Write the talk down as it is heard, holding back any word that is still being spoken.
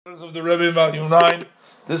Of the Rebbe, Volume 9.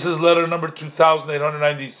 This is letter number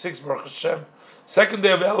 2896, Baruch Hashem. Second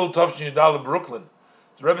day of Elul Tovshin Yudal, Brooklyn.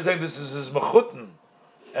 The Rebbe is saying this is his Mechutin,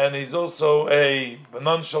 and he's also a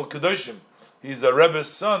Banan Shel Kedoshim. He's a Rebbe's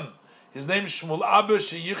son. His name is Shmuel Abba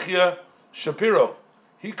Sheyichya Shapiro.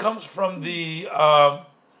 He comes from the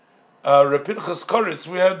Reb Pinchas Koritz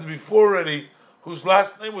we had before already, whose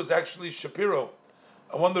last name was actually Shapiro.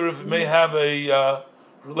 I wonder if it may have a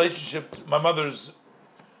relationship to my mother's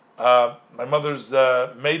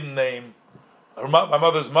maiden name. My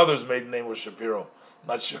mother's maiden name was Shapiro.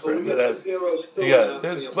 Not sure if it has. Yeah,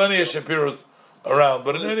 there's plenty of Shapiros around.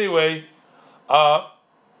 But in any way, the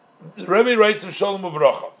Rebbe writes in Shalom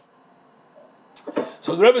Uvracha.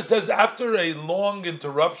 So the Rebbe says, after a long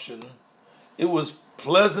interruption, it was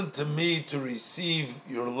pleasant to me to receive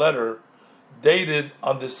your letter dated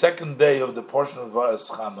on the second day of the portion of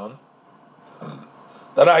Va'as Chanon,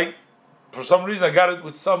 that for some reason, I got it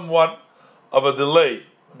with somewhat of a delay.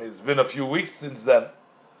 I mean, it's been a few weeks since then.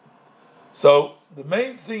 So the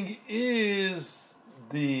main thing is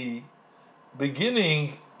the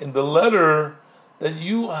beginning in the letter that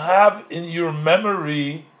you have in your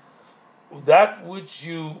memory that which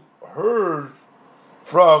you heard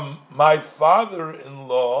from my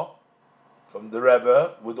father-in-law, from the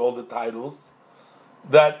Rebbe, with all the titles,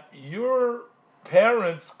 that your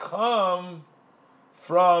parents come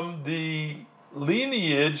from the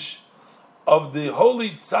lineage of the holy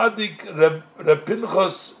tzaddik Reb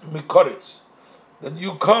Pinchas Mikoritz. That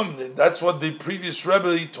you come, that's what the previous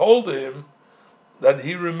Rebbe told him, that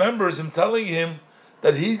he remembers him telling him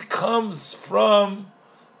that he comes from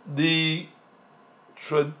the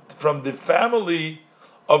family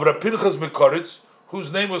of Reb Pinchas Mikoritz,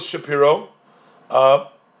 whose name was Shapiro.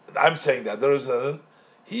 I'm saying that there is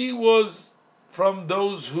he was from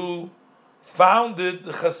those who founded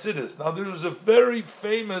the Chasidus. Now there was a very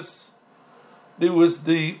famous. There was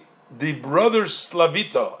the brothers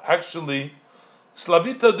Slavita. Actually,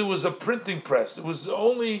 Slavita, there was a printing press. It was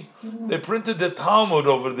only they printed the Talmud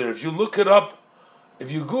over there. If you look it up,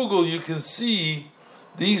 if you Google, you can see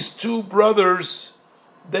these two brothers.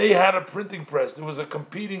 They had a printing press. There was a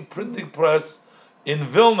competing printing press in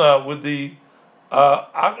Vilna with the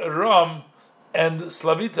Ram and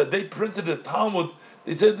Slavita. They printed the Talmud.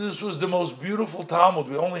 They said this was the most beautiful Talmud.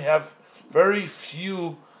 We only have very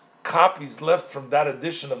few copies left from that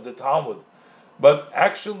edition of the Talmud. But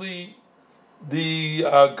actually, the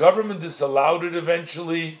government disallowed it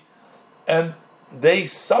eventually, and they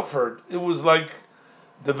suffered. It was like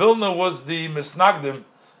the Vilna was the Misnagdim,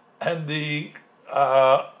 and the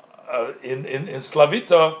in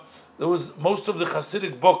Slavita, there was most of the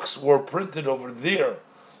Hasidic books were printed over there,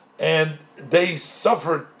 and they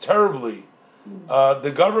suffered terribly.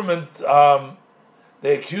 The government,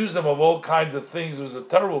 they accused them of all kinds of things. It was a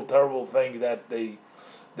terrible, terrible thing that they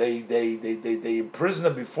imprisoned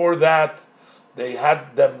them. Before that, they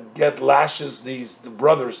had them get lashes. The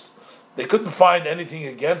brothers, they couldn't find anything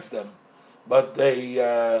against them, but they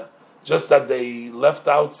just that they left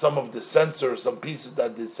out some of the censor, some pieces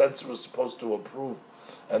that the censor was supposed to approve,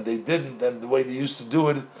 and they didn't. And the way they used to do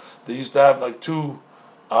it, they used to have like two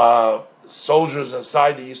soldiers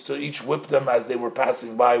inside. They used to each whip them as they were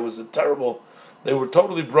passing by. It was a terrible. They were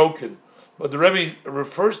totally broken. But the Rebbe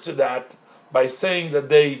refers to that by saying that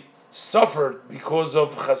they suffered because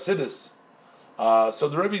of Chasidus. So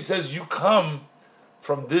the Rebbe says, you come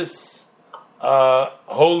from this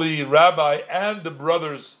holy rabbi and the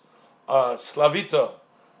brothers Slavita.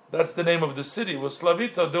 That's the name of the city. It was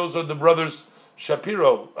Slavita. Those are the brothers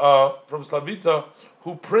Shapiro from Slavita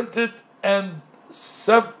who printed and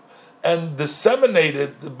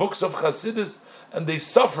disseminated the books of Chasidus, and they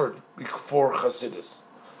suffered for Chasidus.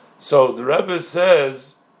 So the Rebbe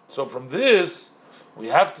says, so from this, we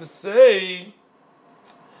have to say,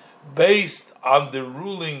 based on the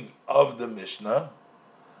ruling of the Mishnah,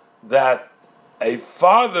 that a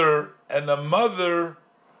father and a mother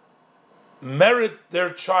merit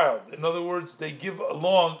their child. In other words, they give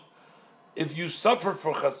along. If you suffer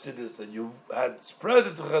for Chasidus and you had spread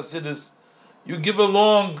of Chasidus, you give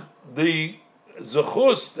along the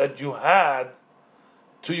zechus that you had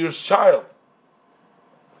to your child.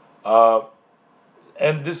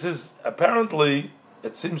 And this is apparently,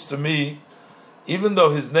 it seems to me, even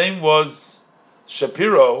though his name was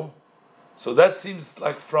Shapiro, so that seems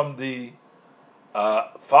like from the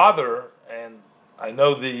father, and I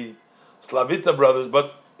know the Slavita brothers,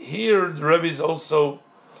 but here the Rebbe is also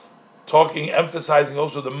emphasizing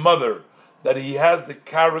also the mother, that he has the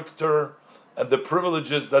character and the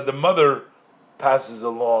privileges that the mother passes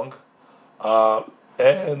along,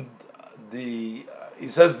 and he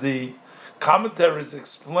says the commentaries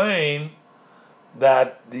explain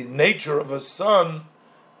that the nature of a son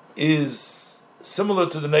is similar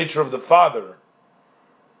to the nature of the father.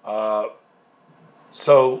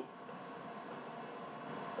 So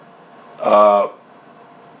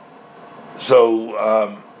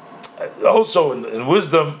also in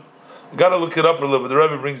wisdom, you got to look it up a little bit. The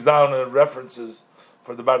Rebbe brings down references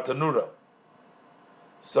for the Bartanura.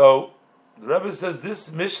 So the Rebbe says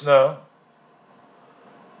this Mishnah,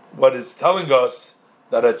 what it's telling us,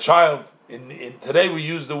 that a child, in today we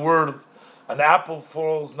use the word, an apple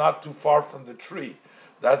falls not too far from the tree.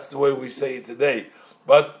 That's the way we say it today.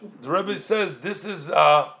 But the Rebbe says this is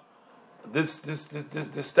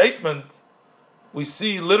this statement we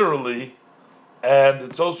see literally, and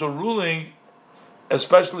it's also ruling,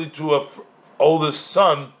 especially to a oldest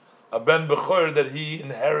son, a ben bechor, that he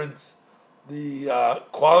inherits the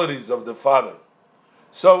qualities of the father.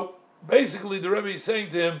 So basically, the Rebbe is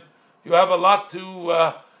saying to him, you have a lot to,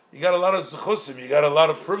 you got a lot of zechusim, you got a lot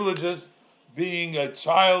of privileges, being a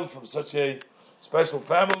child from such a special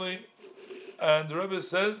family. And the Rebbe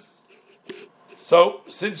says, so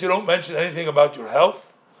since you don't mention anything about your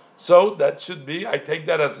health, so that should be, I take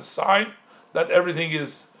that as a sign that everything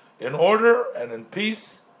is in order and in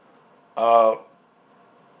peace. He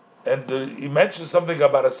mentions something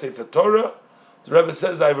about a Sefer Torah. The Rebbe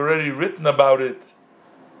says, I've already written about it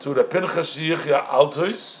to the Pinchas Yichya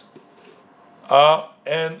Altois,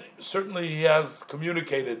 and certainly he has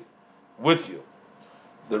communicated with you.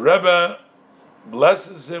 The Rebbe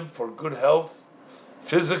blesses him for good health,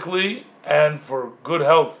 physically, and for good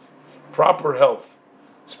health, proper health,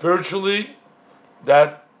 spiritually,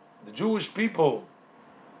 that the Jewish people,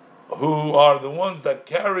 who are the ones that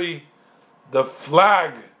carry the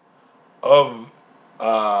flag of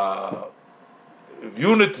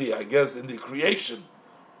unity, I guess, in the creation,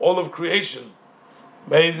 all of creation,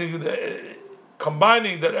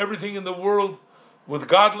 combining that everything in the world with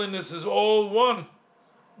godliness is all one.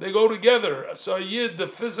 They go together. So Yid, the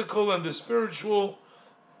physical and the spiritual,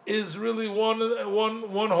 is really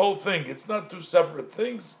one whole thing. It's not two separate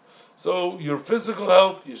things. So your physical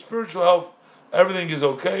health, your spiritual health, everything is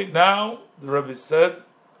okay. Now, the Rebbe said,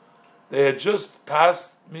 they had just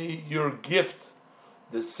passed me your gift,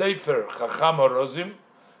 the Sefer Chacham HaRozim.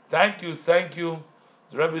 Thank you.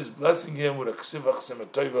 The Rebbe is blessing him with a Ksivach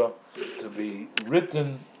Sematova to be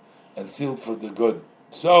written and sealed for the good.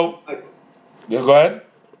 So, yeah, go ahead.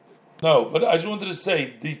 No, but I just wanted to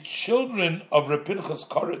say, the children of Reb Pinchas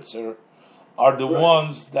Koritzer are the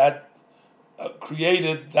ones that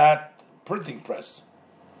created that printing press.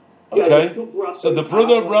 Okay? So the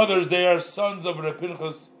brothers, they are sons of Reb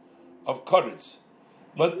Pinchas of Koritz.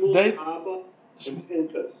 But they...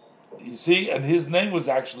 You see, and his name was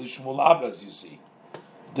actually Shmuel Abba, as you see.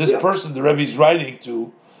 This person the Rebbe is writing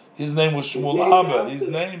to, his name was Shmuel Abba. He's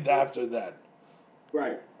named after that.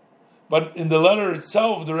 Right. But in the letter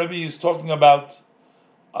itself, the Rebbe is talking about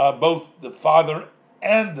both the father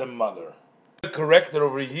and the mother. Corrected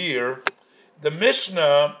over here, the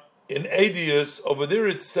Mishnah in Adius, over there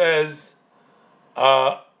it says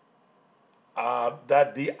that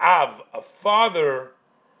the Av, a father,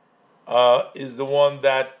 is the one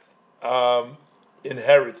that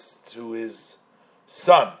inherits to his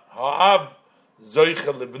son. Ha'av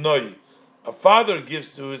zoicha libnoi, a father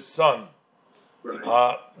gives to his son.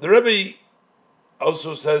 Right. The Rebbe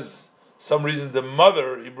also says some reason the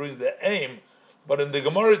mother, he brings the aim, but in the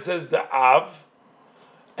Gemara it says the Av,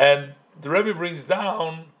 and the Rebbe brings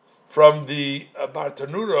down from the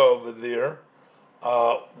Bartanura over there,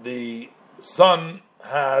 the son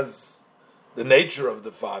has the nature of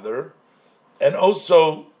the father, and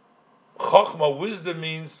also Chochma, wisdom,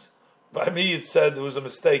 means, by me it said there was a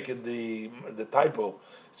mistake in the typo.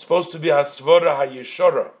 It's supposed to be Hasvara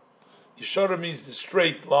HaYeshora. Yeshora means the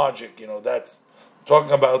straight logic, that's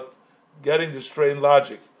talking about getting the straight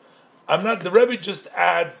logic. The Rebbe just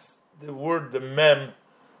adds the word, the mem,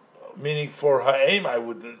 meaning for ha'im. I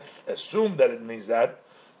would assume that it means that,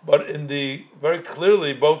 but very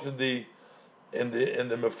clearly, both in the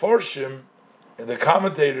Meforshim, in the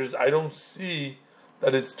commentators, I don't see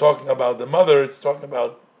that it's talking about the mother. It's talking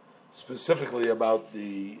about specifically about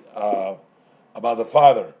the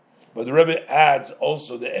father. But the Rebbe adds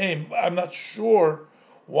also the aim. I'm not sure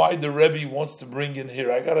why the Rebbe wants to bring in here.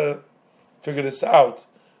 I gotta figure this out.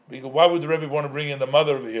 Because why would the Rebbe want to bring in the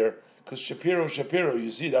mother over here? Because Shapiro, you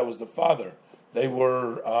see, that was the father. They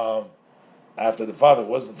were after the father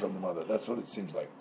wasn't from the mother. That's what it seems like.